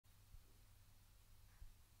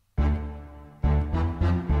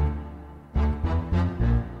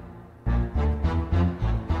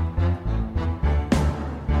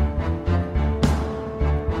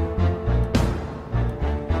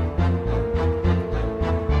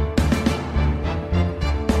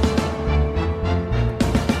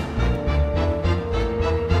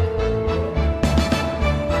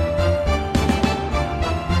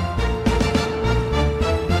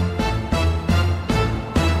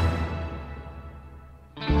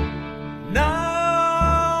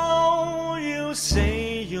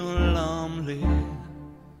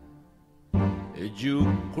You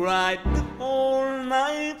cried the whole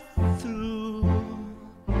night through.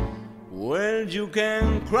 Well, you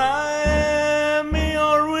can cry me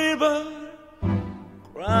a river,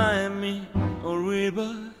 cry me a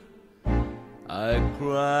river. I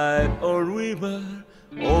cried a river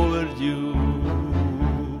over you.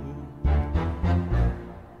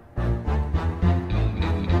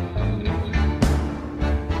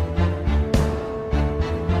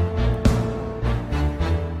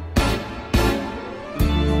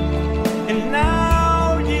 And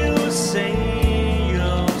now you say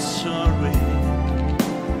you're sorry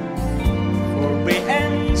for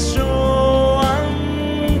being so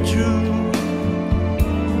untrue.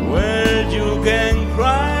 Well, you can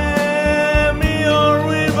cry me a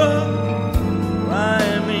river, cry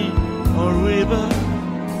me a river,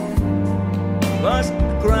 must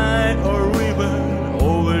cry a river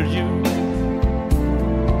over you.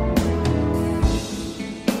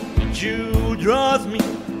 You drove me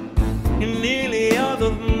nearly out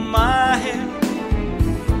of my head.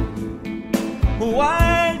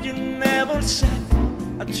 Why you never said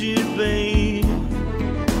a tear, babe?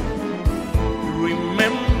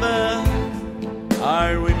 Remember, I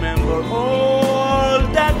remember all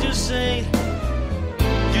that you say.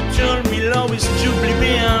 You told me love is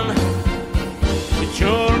oblivion. You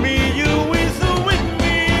told me you with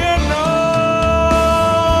me, and now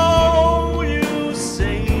you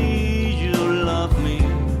say you love me.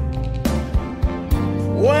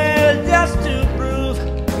 Well, just to prove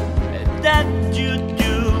that you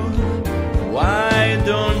do, why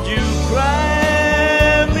don't you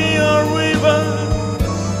cry me a river?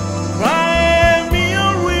 Cry me a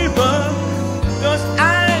river, 'cause I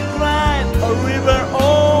cried a river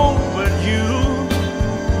over you,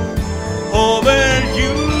 over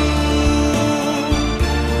you.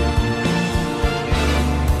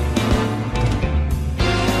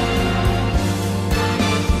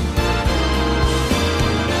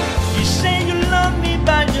 You say you love me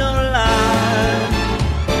by your life.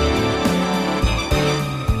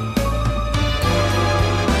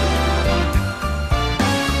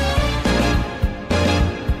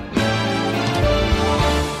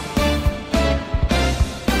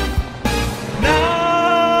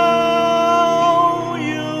 Now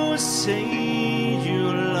you say you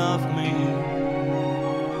love me.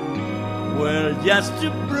 Well, just to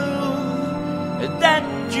prove that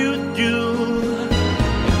you do,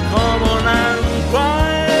 come on and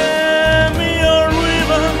cry me a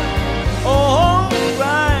river. Oh,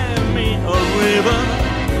 cry me a river.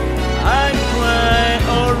 I cry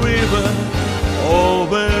a river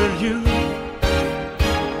over you.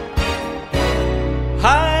 I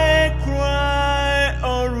cry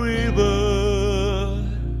a river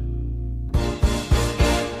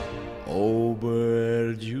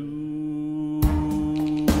over you.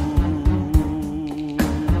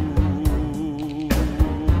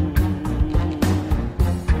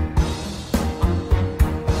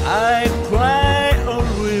 I